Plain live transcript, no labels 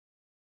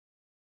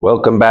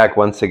Welcome back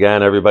once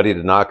again, everybody,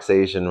 to Knox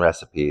Asian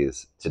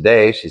Recipes.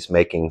 Today, she's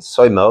making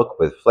soy milk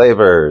with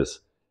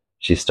flavors.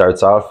 She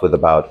starts off with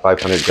about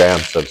 500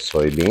 grams of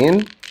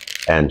soybean,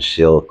 and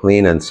she'll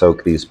clean and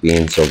soak these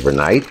beans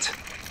overnight.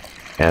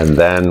 And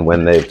then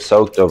when they've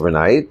soaked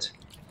overnight,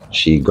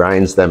 she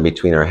grinds them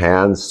between her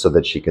hands so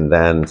that she can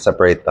then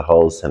separate the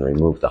hulls and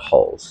remove the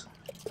hulls.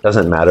 It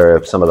doesn't matter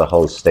if some of the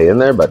hulls stay in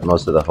there, but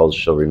most of the hulls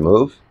she'll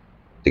remove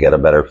to get a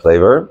better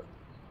flavor.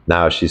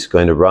 Now she's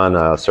going to run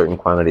a certain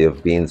quantity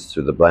of beans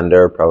through the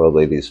blender.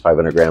 Probably these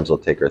 500 grams will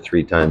take her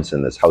 3 times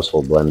in this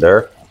household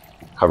blender.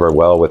 Cover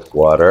well with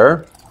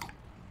water,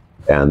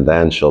 and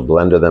then she'll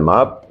blender them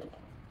up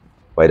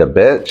quite a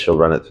bit. She'll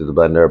run it through the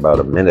blender about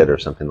a minute or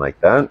something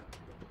like that.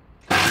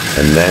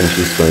 And then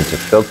she's going to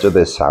filter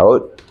this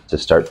out to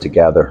start to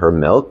gather her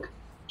milk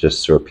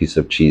just through a piece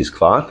of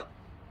cheesecloth.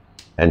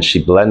 And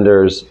she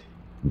blenders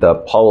the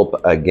pulp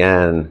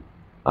again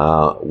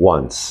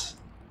once.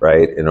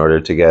 Right? In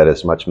order to get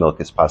as much milk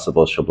as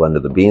possible, she'll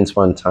blender the beans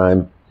one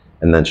time,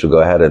 and then she'll go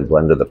ahead and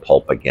blender the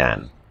pulp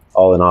again.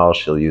 All in all,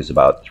 she'll use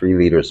about 3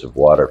 liters of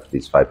water for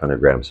these 500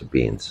 grams of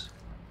beans.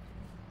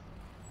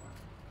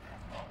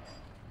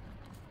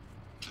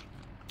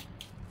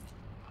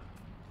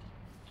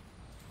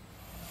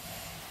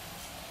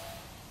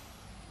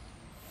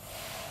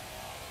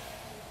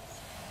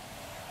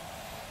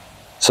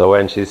 So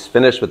when she's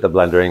finished with the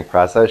blendering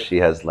process, she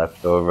has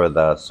left over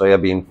the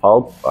soybean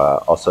pulp,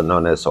 also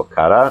known as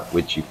okara,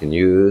 which you can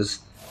use.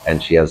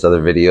 And she has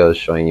other videos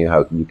showing you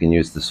how you can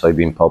use the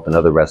soybean pulp in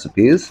other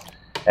recipes.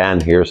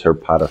 And here's her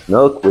pot of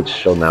milk, which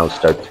she'll now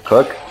start to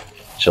cook.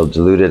 She'll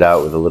dilute it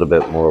out with a little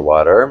bit more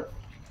water.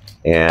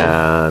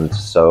 And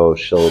so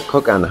she'll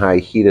cook on high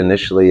heat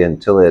initially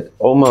until it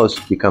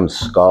almost becomes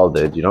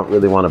scalded. You don't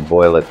really want to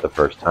boil it the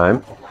first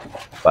time.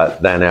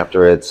 But then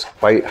after it's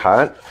quite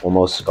hot,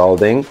 almost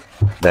scalding,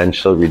 then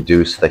she'll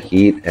reduce the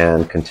heat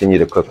and continue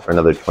to cook for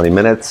another 20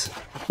 minutes.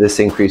 This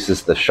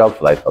increases the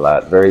shelf life a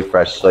lot. Very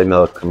fresh soy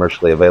milk,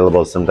 commercially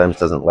available, sometimes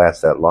doesn't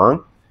last that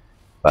long.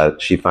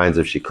 But she finds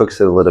if she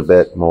cooks it a little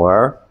bit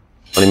more,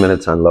 20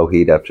 minutes on low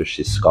heat after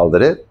she's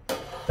scalded it,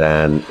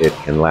 then it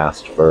can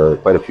last for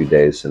quite a few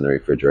days in the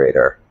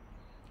refrigerator.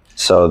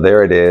 So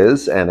there it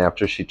is. And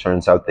after she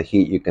turns out the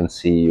heat, you can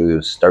see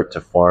you start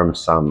to form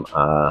some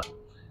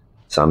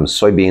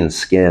soybean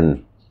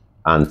skin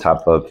on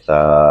top of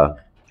the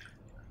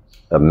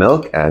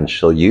milk, and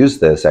she'll use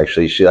this.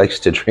 Actually, she likes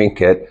to drink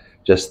it,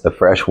 just the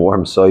fresh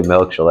warm soy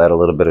milk. She'll add a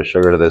little bit of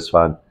sugar to this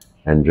one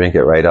and drink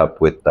it right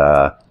up with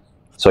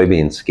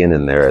soybean skin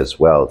in there as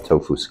well,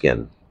 tofu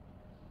skin.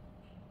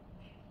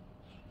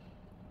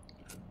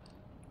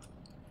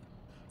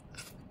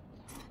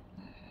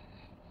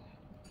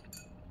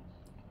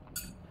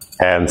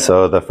 And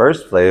so the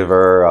first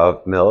flavor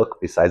of milk,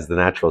 besides the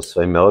natural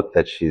soy milk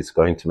that she's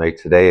going to make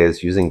today,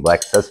 is using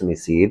black sesame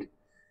seed.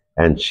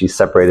 And she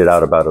separated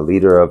out about 1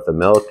 liter of the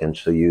milk, and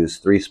she'll use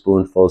 3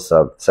 spoonfuls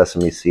of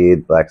sesame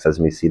seed, black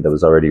sesame seed that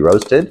was already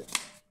roasted.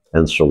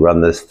 And she'll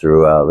run this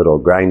through a little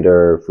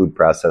grinder, food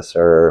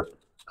processor,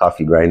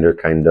 coffee grinder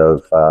kind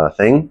of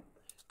thing.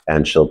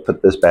 And she'll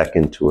put this back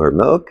into her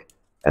milk,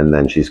 and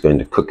then she's going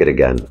to cook it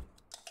again.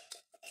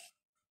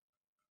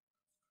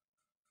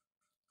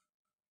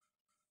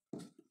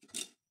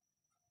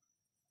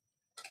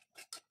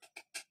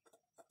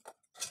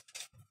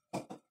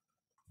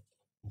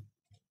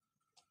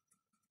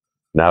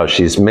 Now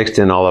she's mixed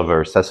in all of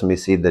her sesame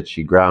seed that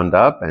she ground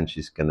up, and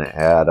she's going to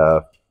add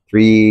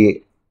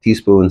 3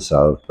 teaspoons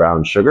of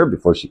brown sugar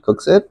before she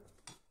cooks it.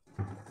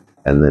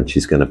 And then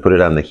she's going to put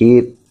it on the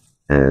heat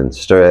and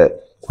stir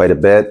it quite a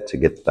bit to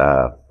get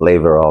the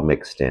flavor all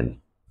mixed in.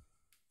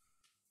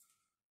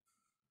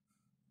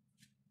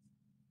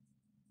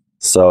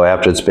 So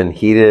after it's been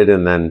heated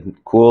and then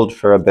cooled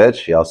for a bit,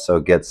 she also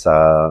gets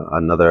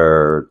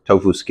another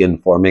tofu skin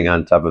forming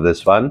on top of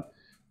this one,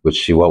 which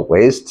she won't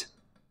waste.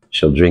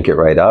 She'll drink it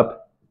right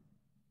up.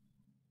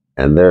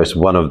 And there's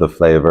one of the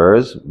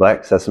flavors,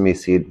 black sesame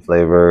seed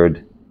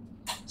flavored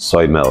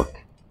soy milk.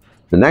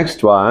 The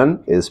next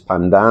one is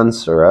pandan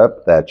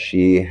syrup that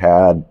she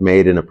had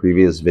made in a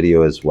previous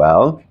video as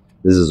well.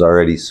 This is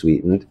already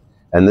sweetened.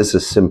 And this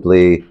is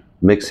simply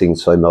mixing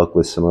soy milk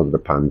with some of the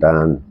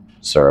pandan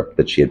syrup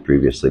that she had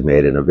previously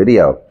made in a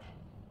video.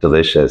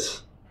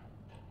 Delicious.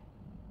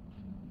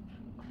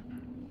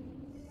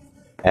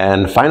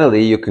 And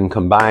finally, you can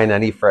combine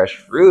any fresh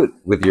fruit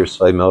with your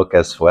soy milk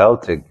as well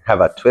to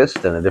have a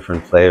twist and a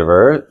different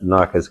flavor.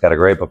 Naka's got a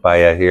great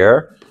papaya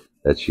here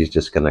that she's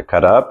just going to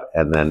cut up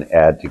and then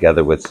add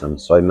together with some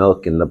soy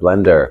milk in the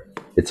blender.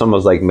 It's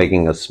almost like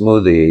making a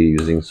smoothie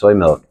using soy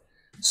milk.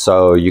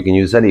 So you can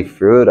use any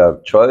fruit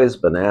of choice,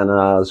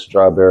 banana,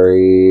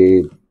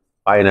 strawberry,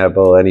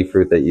 pineapple, any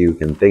fruit that you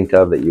can think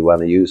of that you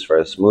want to use for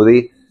a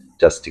smoothie,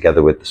 just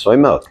together with the soy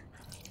milk.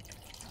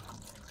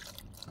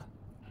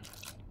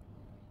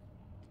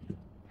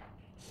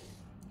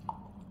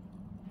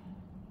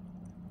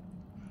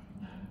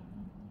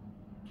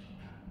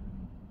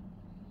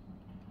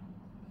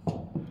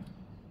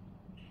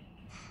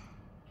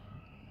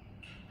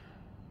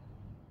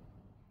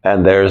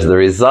 And there's the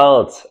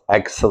result.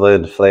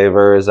 Excellent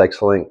flavors,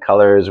 excellent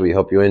colors. We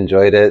hope you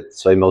enjoyed it.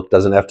 Soy milk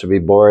doesn't have to be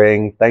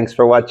boring. Thanks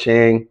for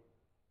watching.